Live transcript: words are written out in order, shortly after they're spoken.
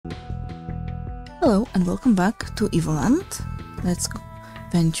Hello and welcome back to Evoland. Let's go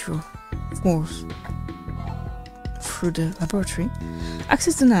venture forth through the laboratory.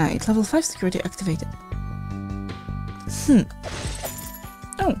 Access denied. Level 5 security activated.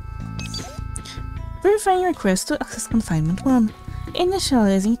 Oh. Verifying request to access confinement 1.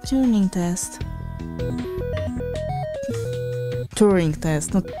 Initializing Turing test. Turing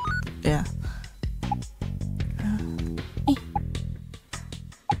test, not... yeah.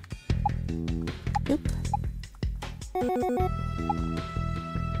 Yep.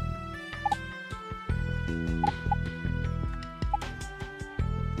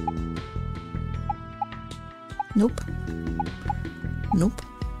 Nope. Nope.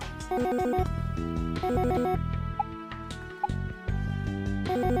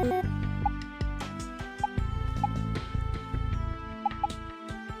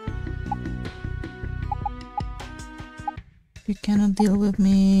 You cannot deal with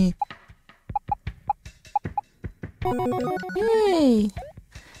me. Yay!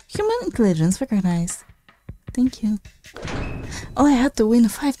 Human intelligence recognized. Thank you. Oh, I had to win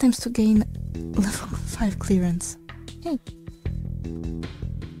 5 times to gain level 5 clearance. Yay!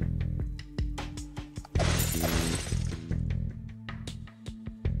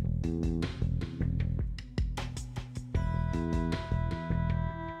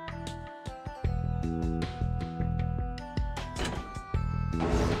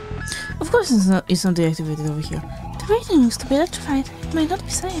 Of course it's not deactivated over here. The rating looks to be electrified. It might not be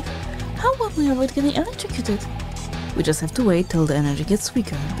safe. How will we avoid getting electrocuted? We just have to wait till the energy gets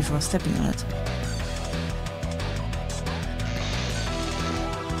weaker before stepping on it.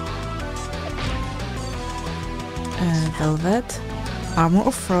 Velvet. Armor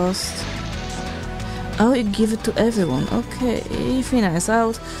of Frost. Oh, you give it to everyone. Okay, Evna is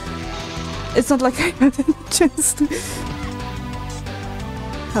out. It's not like I had a chance to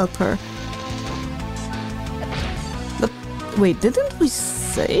help her. But wait, didn't we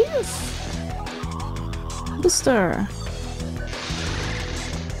save? Booster.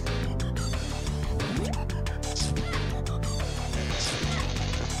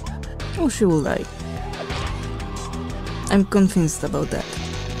 Oh, she will die. I'm convinced about that.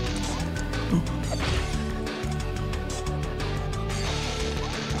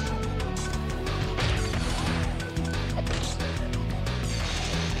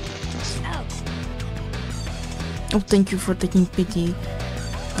 Oh, thank you for taking pity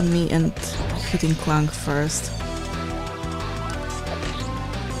on me and hitting Clank first.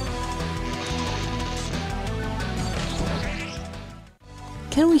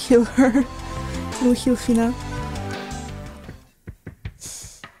 Can we heal her? Can we heal Fina?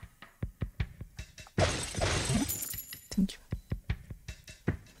 Thank you.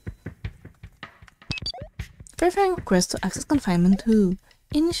 Verifying request to access confinement 2.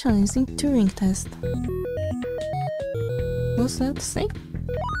 Initializing Turing test. Was that the same?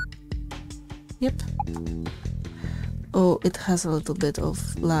 Yep. Oh, it has a little bit of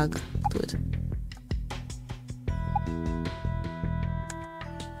lag to it.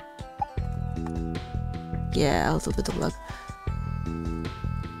 Yeah, a little bit of lag.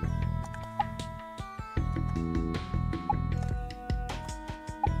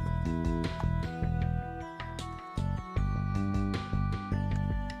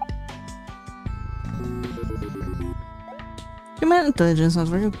 Human intelligence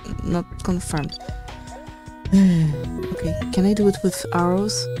not confirmed. Okay, can I do it with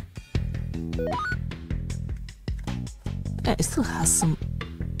arrows? Yeah, it still has some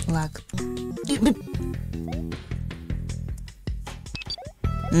lag.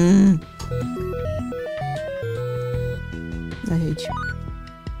 I hate you.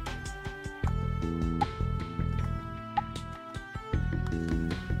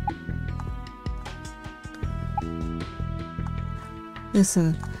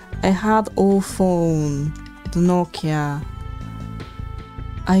 Listen, I had old phone, the Nokia.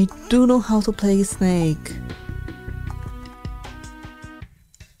 I do know how to play Snake.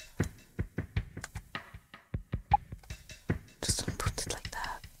 Just don't put it like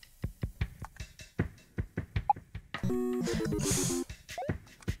that.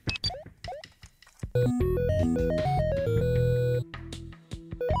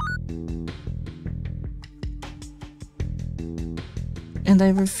 And I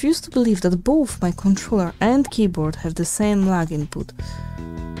refuse to believe that both my controller and keyboard have the same lag input.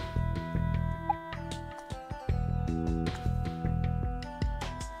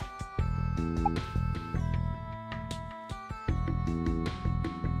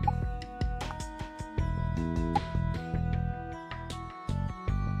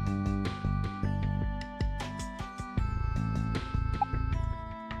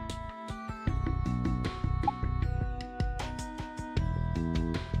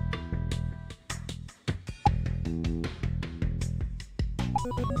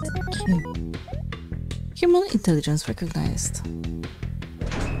 Human intelligence recognized.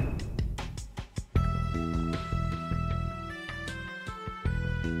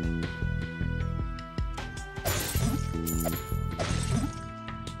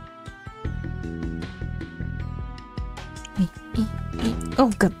 Oh,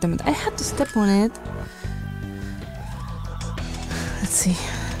 god damn it, I had to step on it. Let's see.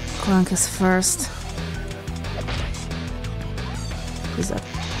 Clank is first. Who's that?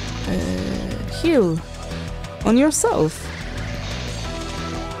 Heal on yourself.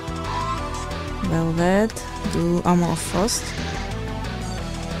 Velvet, do Armor of Frost.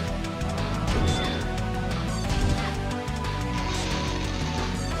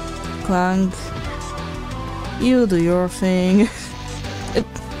 Clank, you do your thing.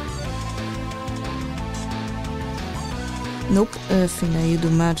 Nope, Fina, you do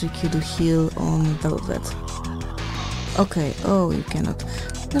magic, you do heal on Velvet. Okay, oh, you cannot.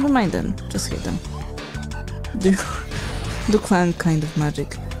 Never mind then, just hit them. Do Clank kind of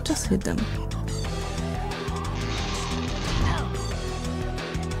magic, just hit them.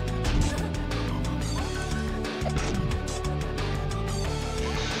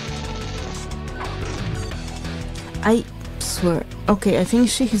 I swear. Okay, I think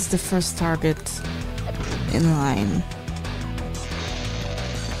she is the first target in line.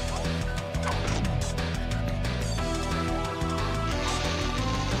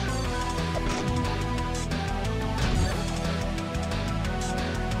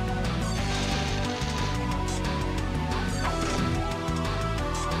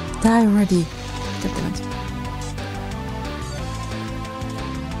 Die already. God damn it.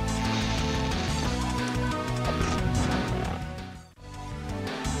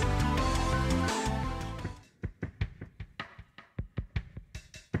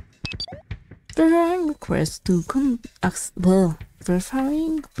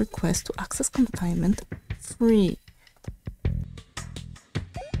 Verifying request to access confinement free.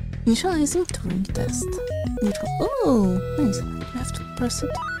 Initializing Turing test. Oh, nice. Do I have to press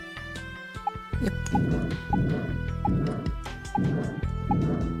it? Yep.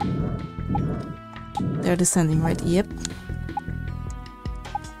 They're descending, right? Yep.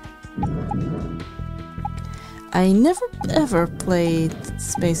 I never ever played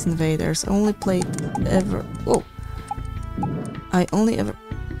Space Invaders. I only played ever. Oh, I only ever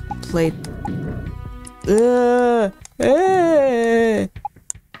played.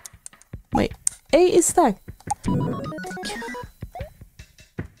 Wait, A is stuck.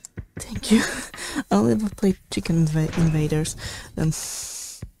 Thank you. I only ever played Chicken Invaders.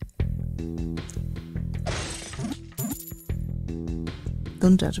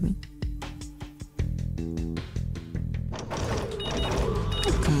 Don't judge me.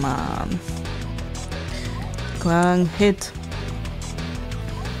 Come on. Clang, hit.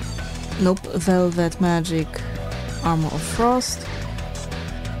 Nope, Velvet magic. Armor of Frost.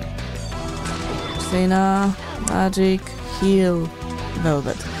 Fina, magic, heal,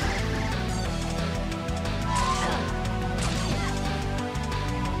 Velvet.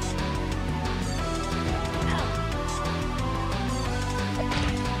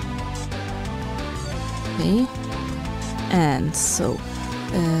 Okay. And so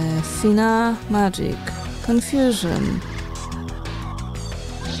Fina, magic, confusion,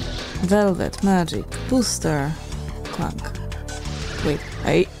 Velvet, magic, booster, Clank. Wait,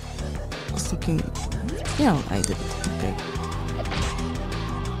 I was looking. Yeah, I did it. Okay.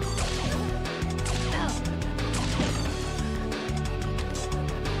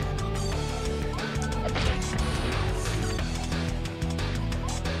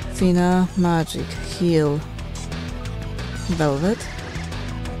 Fina, magic, heal, Velvet.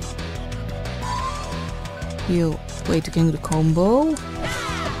 Heal. Wait, you can do the combo.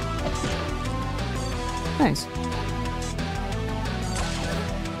 Nice.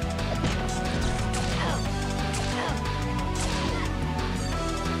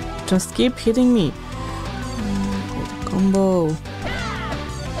 Just keep hitting me. Wait, combo.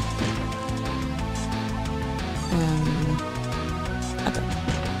 Attack.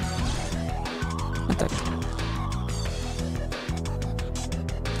 Attack.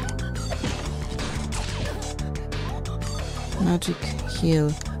 Magic,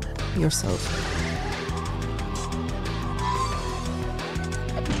 heal yourself.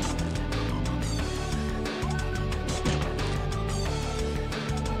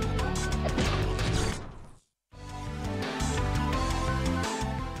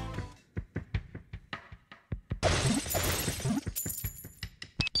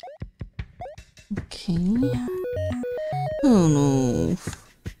 Okay. Oh no.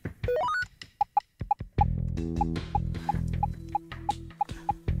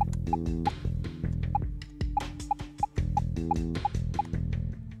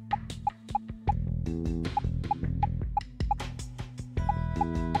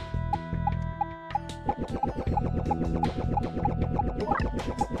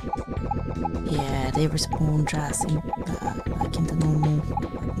 they respawn just in like in the normal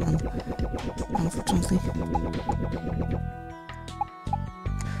one, unfortunately.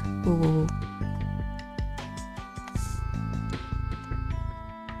 Whoa.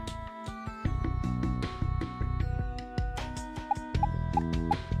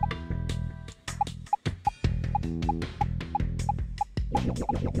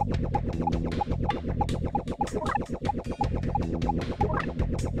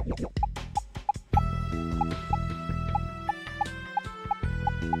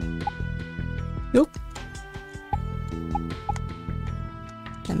 Nope.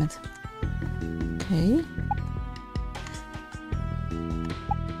 Damn it. Okay.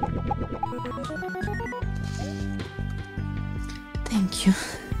 Thank you.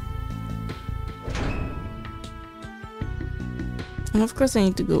 And of course I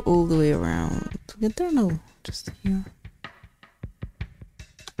need to go all the way around to get there. No, just here.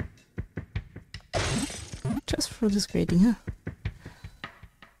 Just for this grading, huh?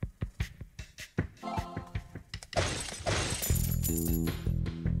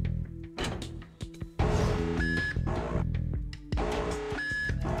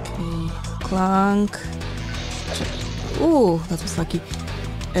 Okay, clunk. Ooh, that was lucky.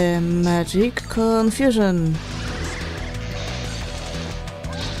 Magic confusion.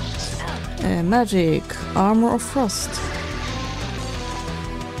 Magic armor of frost.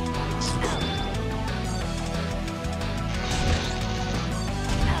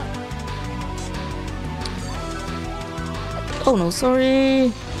 Oh no, sorry,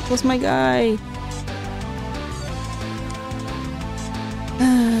 it was my guy.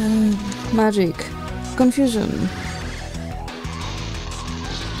 Magic confusion.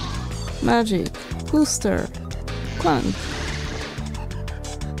 Magic booster clunk.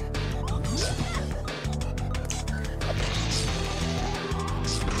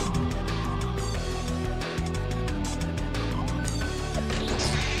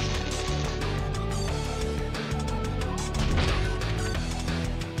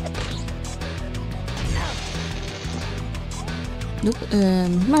 Nope.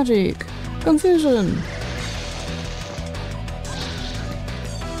 Magic confusion.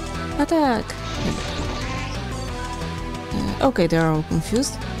 Attack. Okay, they are all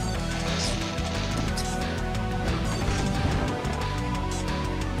confused.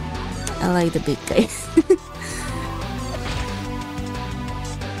 I like the big guy.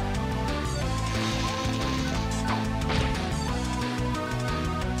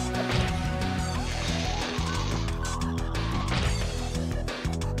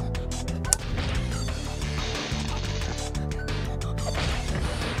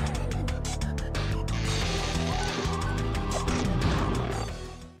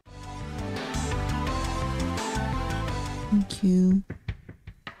 Thank you.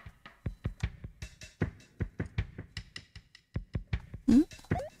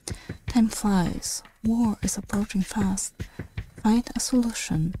 Time flies. War is approaching fast. Find a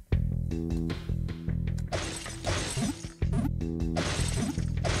solution.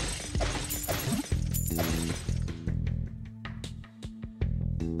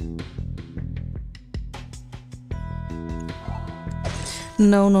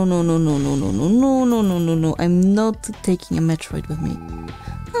 No, no, no, no, no, no, no, no, no, no, no, no, no. I'm not taking a Metroid with me.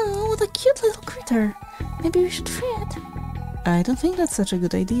 Oh, what a cute little critter. Maybe we should free it. I don't think that's such a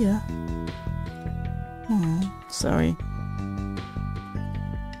good idea. Oh, sorry.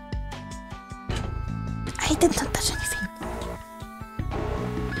 I did not touch anything.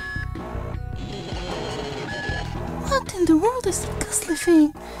 What in the world is that ghastly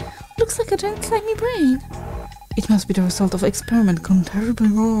thing? Looks like a giant slimy brain. It must be the result of an experiment gone terribly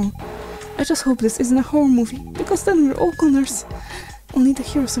wrong. I just hope this isn't a horror movie, because then we're all goners. Only the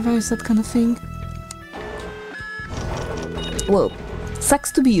hero survives that kind of thing. Well, sucks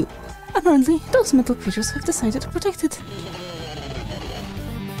to be you. Apparently, those metal creatures have decided to protect it.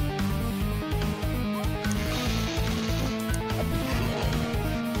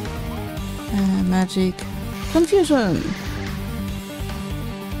 Magic confusion.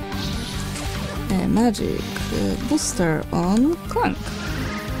 Magic booster on clunk.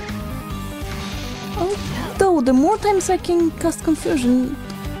 Although the more times I can cast confusion,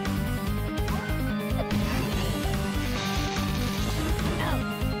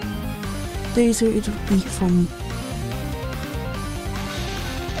 the easier it will be for me.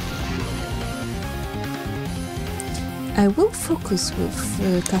 I will focus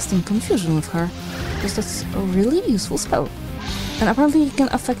with casting confusion with her, because that's a really useful spell, and apparently it can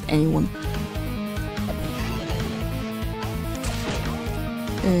affect anyone.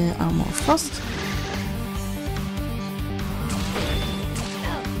 Armor of Frost.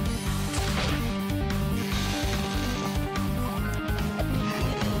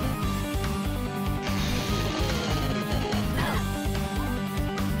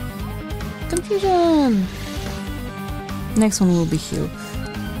 Confusion! Next one will be heal.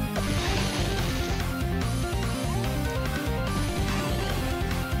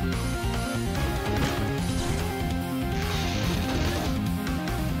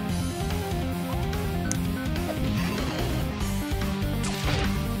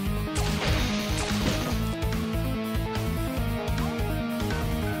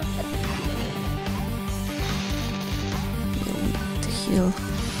 Heal.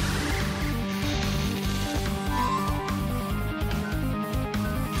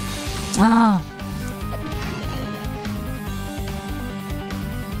 Ah!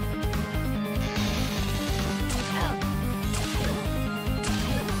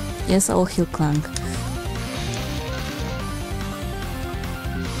 Yes, I will heal Clank.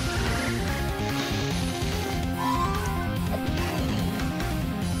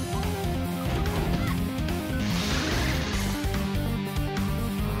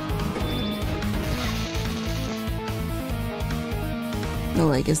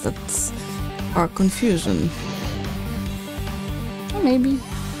 Well, I guess that's our confusion. Or maybe.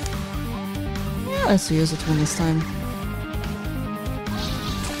 Yeah, let's use it one this time.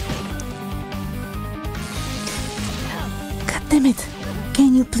 God damn it!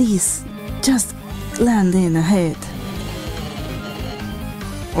 Can you please just land in ahead?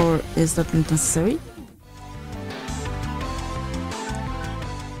 Or is that not necessary?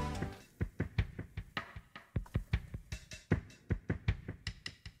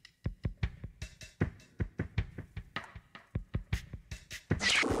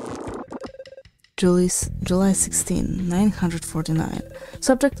 July 16, 949.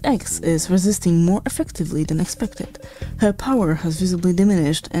 Subject X is resisting more effectively than expected. Her power has visibly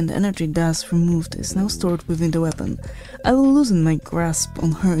diminished and the energy gas removed is now stored within the weapon. I will loosen my grasp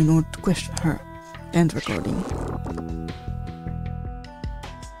on her in order to question her. End recording.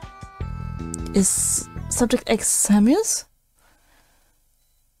 Is Subject X Samuel's?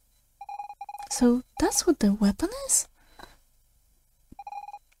 So that's what the weapon is?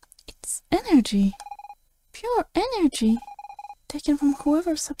 Energy. Pure energy. Taken from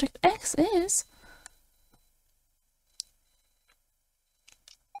whoever Subject X is.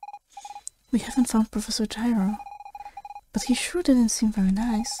 We haven't found Professor Gyro, but he sure didn't seem very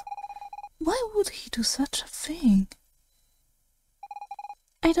nice. Why would he do such a thing?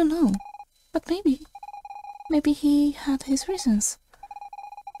 I don't know, but maybe he had his reasons.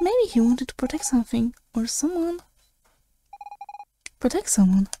 Maybe he wanted to protect something or someone. Protect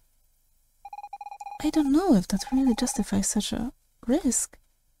someone? I don't know if that really justifies such a risk.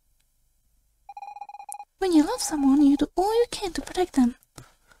 When you love someone, you do all you can to protect them.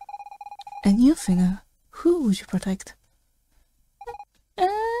 And you, Finna, who would you protect?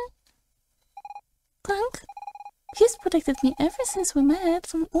 Clank? He's protected me ever since we met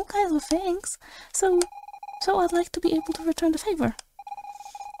from all kinds of things, so I'd like to be able to return the favor.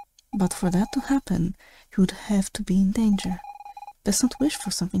 But for that to happen, he would have to be in danger. Let's not wish for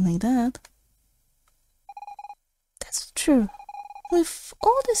something like that. That's true. With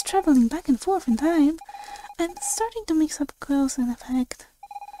all this traveling back and forth in time, I'm starting to mix up cause and effect.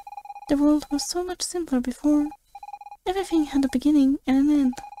 The world was so much simpler before. Everything had a beginning and an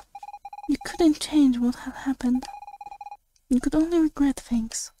end. You couldn't change what had happened. You could only regret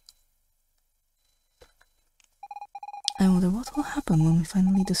things. I wonder what will happen when we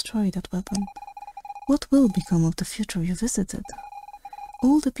finally destroy that weapon. What will become of the future you visited?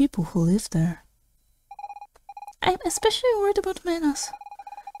 All the people who live there. I'm especially worried about Menos.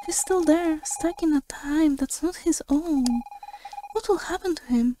 He's still there, stuck in a time that's not his own. What will happen to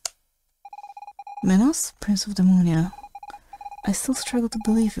him? Menos, Prince of Demonia. I still struggle to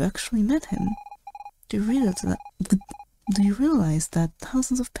believe you actually met him. Do you realize that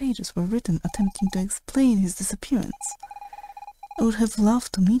thousands of pages were written attempting to explain his disappearance? I would have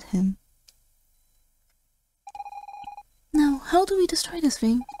loved to meet him. Now, how do we destroy this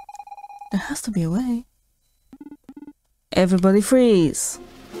thing? There has to be a way. Everybody freeze!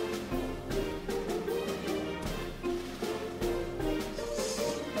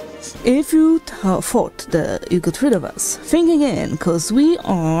 If you thought that you got rid of us, think again, cause we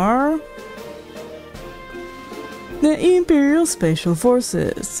are... the Imperial Special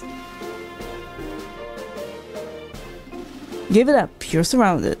Forces. Give it up, you're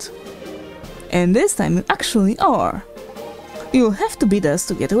surrounded. And this time you actually are. You'll have to beat us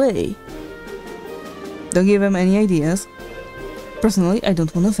to get away. Don't give them any ideas. Personally, I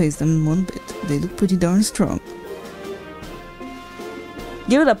don't want to face them one bit. They look pretty darn strong.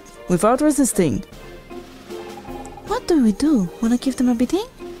 Give it up, without resisting. What do we do? Wanna give them a beating?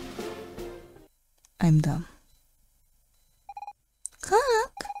 I'm done.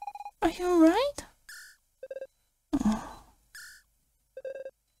 Clank? Are you alright? Oh.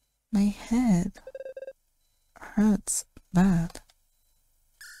 My head hurts bad.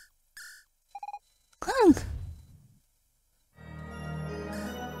 Clank!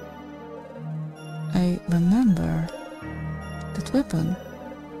 I remember that weapon.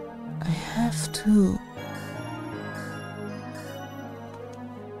 I have to.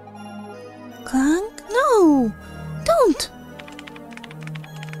 Clank? No! Don't!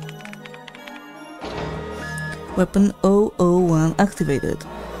 Weapon 001 activated.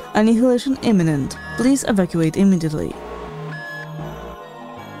 Annihilation imminent. Please evacuate immediately.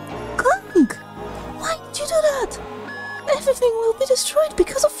 Clank! Why did you do that? Everything will be destroyed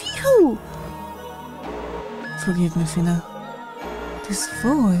because of you! Forgive me, Finna. This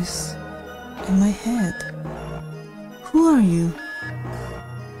voice in my head. Who are you?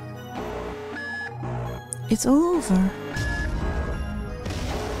 It's all over.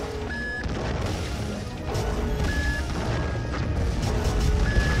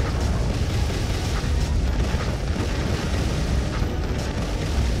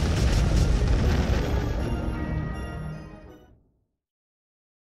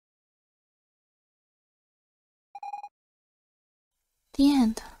 The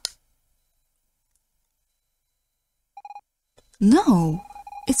end. No,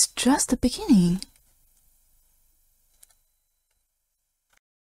 it's just the beginning.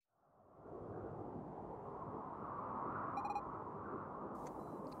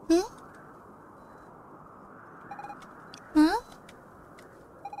 Huh?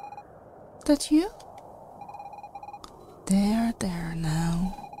 That you? There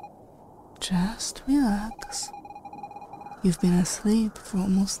now. Just relax. You've been asleep for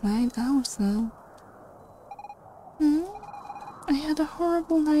almost 9 hours now. I had a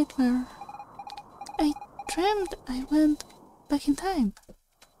horrible nightmare. I dreamed I went back in time.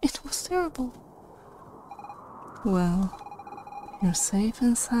 It was terrible. Well, you're safe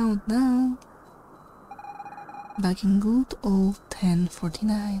and sound now. Back in good old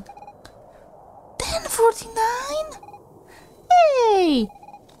 1049. 1049? Hey!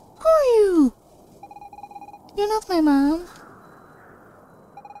 Who are you? You're not my mom.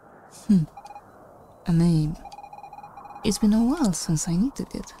 A name. It's been a while since I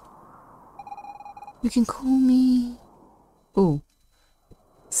needed it. You can call me... Oh.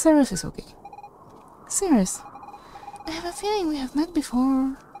 Ceres is okay. Ceres. I have a feeling we have met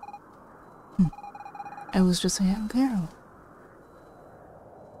before. I was just a young girl.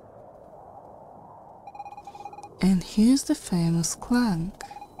 And here's the famous Clank.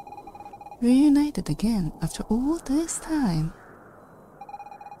 Reunited again after all this time.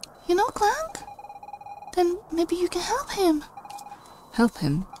 You know Clank? Then maybe you can help him. Help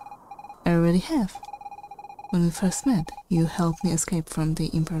him? I already have. When we first met, you helped me escape from the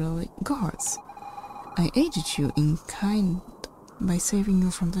Imperial guards. I aided you in kind by saving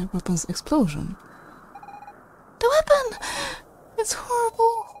you from the weapon's explosion. The weapon! It's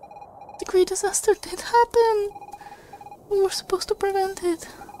horrible. The great disaster did happen. We were supposed to prevent it.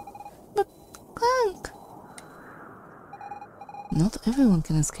 But Clank... Not everyone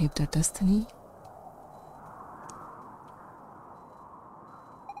can escape their destiny.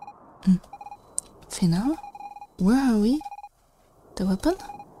 Finna? Where are we? The weapon?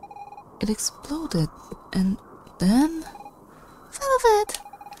 It exploded, and then... Velvet!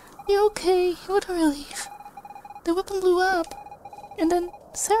 You're okay, what a relief. The weapon blew up, and then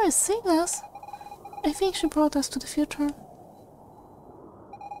Ceres saved us. I think she brought us to the future.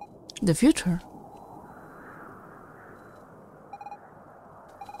 The future?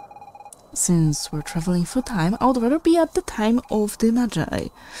 Since we're traveling through time, I would rather be at the time of the Magi.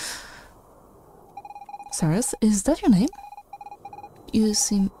 Ceres, is that your name? You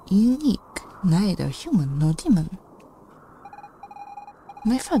seem unique, neither human nor demon.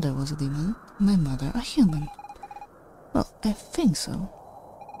 My father was a demon, my mother a human. Well, I think so.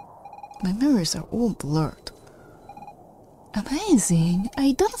 My memories are all blurred. Amazing!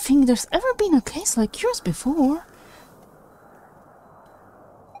 I don't think there's ever been a case like yours before.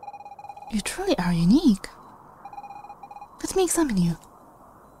 You truly are unique. Let me examine you.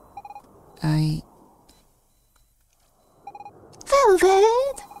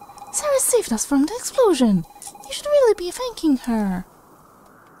 Velvet! Sarah saved us from the explosion. You should really be thanking her.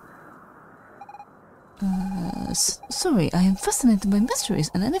 Sorry, I am fascinated by mysteries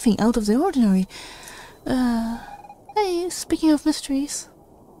and anything out of the ordinary. Hey, speaking of mysteries.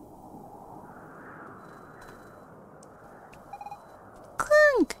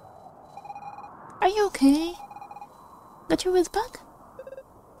 Clank! Are you okay? Got your wits back?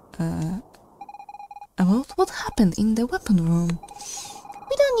 About what happened in the weapon room?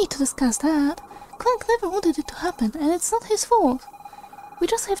 We don't need to discuss that. Clank never wanted it to happen, and it's not his fault. We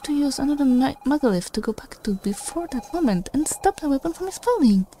just have to use another megalith to go back to before that moment and stop the weapon from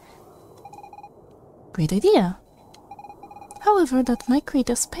exploding. Great idea. However, that might create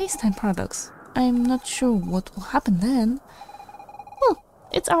a space-time paradox. I'm not sure what will happen then. Well,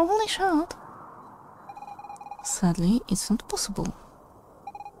 it's our only shot. Sadly, it's not possible.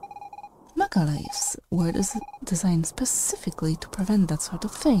 Megaliths were designed specifically to prevent that sort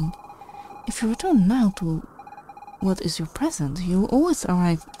of thing. If you return now to what is your present, you will always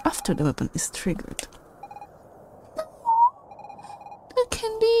arrive after the weapon is triggered. No, that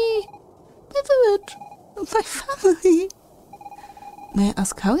can be my village, my family. May I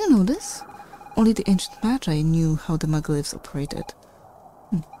ask how you know this? Only the ancient Magi knew how the megaliths operated.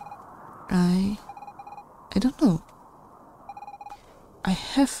 I don't know. I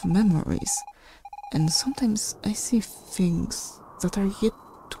have memories, and sometimes I see things that are yet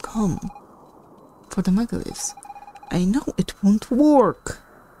to come. For the megaliths, I know it won't work.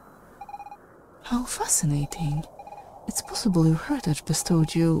 How fascinating. It's possible your heritage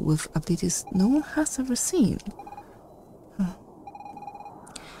bestowed you with abilities no one has ever seen.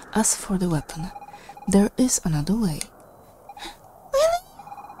 As for the weapon, there is another way. Really?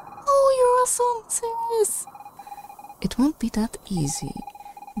 Oh, you're awesome, serious. It won't be that easy,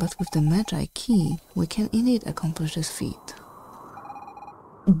 but with the Magi Key, we can indeed accomplish this feat.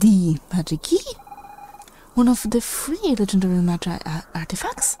 The Magic Key? One of the 3 legendary Magi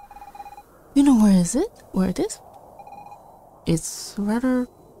artifacts? You know where it is? It's rather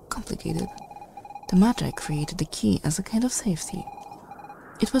complicated. The Magi created the key as a kind of safety.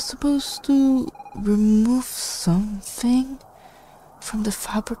 It was supposed to remove something from the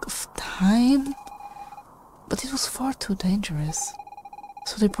fabric of time, but it was far too dangerous.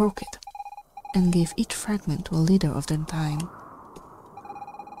 So they broke it and gave each fragment to a leader of their time.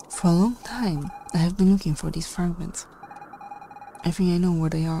 For a long time, I have been looking for these fragments. I think I know where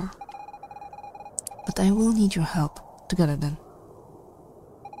they are. But I will need your help to gather them.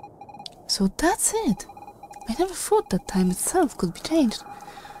 So that's it! I never thought that time itself could be changed.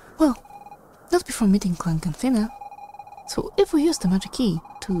 Well, not before meeting Clank and Evna. So if we use the magic key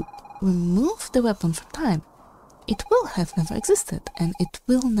to remove the weapon from time, it will have never existed and it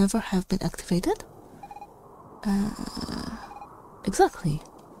will never have been activated? Exactly.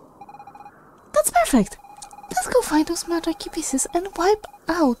 That's perfect! Let's go find those magic key pieces and wipe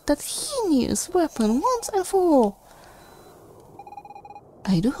out that heinous weapon once and for all.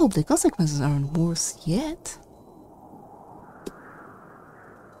 I do hope the consequences aren't worse yet.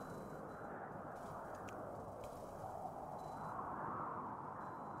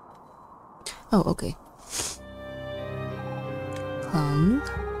 Oh, okay. Clank,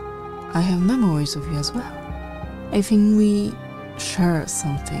 I have memories of you as well. I think we share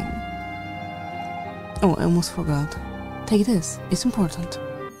something. Oh, I almost forgot. Take this, it's important.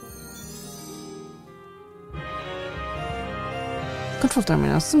 Control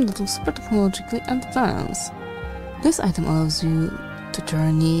terminal, some that will super technologically advanced. This item allows you to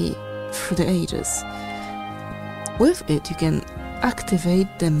journey through the ages. With it, you can activate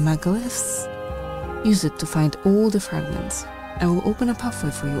the megaliths. Use it to find all the fragments. I will open a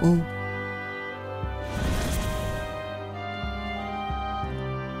pathway for you all.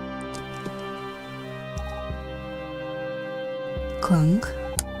 Clank,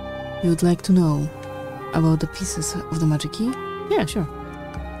 you would like to know about the pieces of the magic key? Yeah, sure.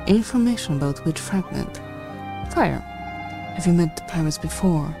 Information about which fragment? Fire. Have you met the pirates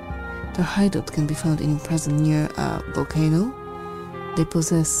before? Their hideout can be found in present near a volcano. They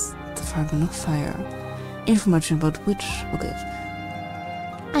possess the fragment of fire. Information about which... okay.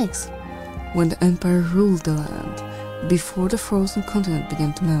 Ice. When the Empire ruled the land, before the frozen continent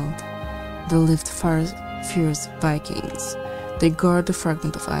began to melt, there lived fierce Vikings. They guard the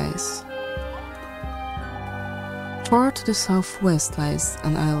fragment of ice. Far to the southwest lies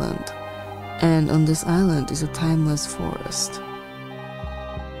an island, and on this island is a timeless forest.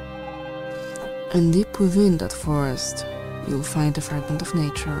 And deep within that forest, you'll find a fragment of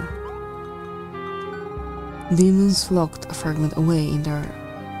nature. Demons locked a fragment away in their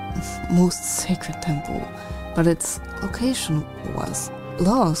most sacred temple, but its location was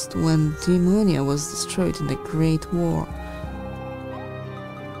lost when Demonia was destroyed in the Great War.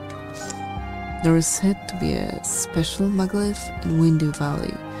 There is said to be a special megalith in Windy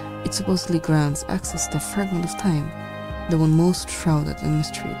Valley. It supposedly grants access to the fragment of time, the one most shrouded in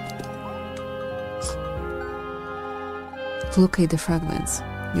mystery. To locate the fragments,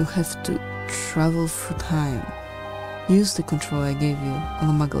 you have to travel through time. Use the control I gave you on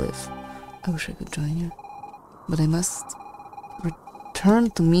the megalith. I wish I could join you, but I must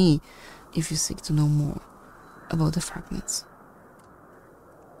Turn to me if you seek to know more about the fragments.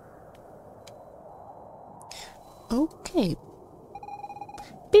 Okay.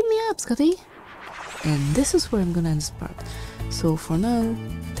 Beat me up, Scotty! And this is where I'm gonna end this part. So for now,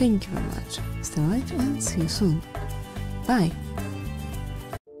 thank you very much. Stay alive and see you soon. Bye!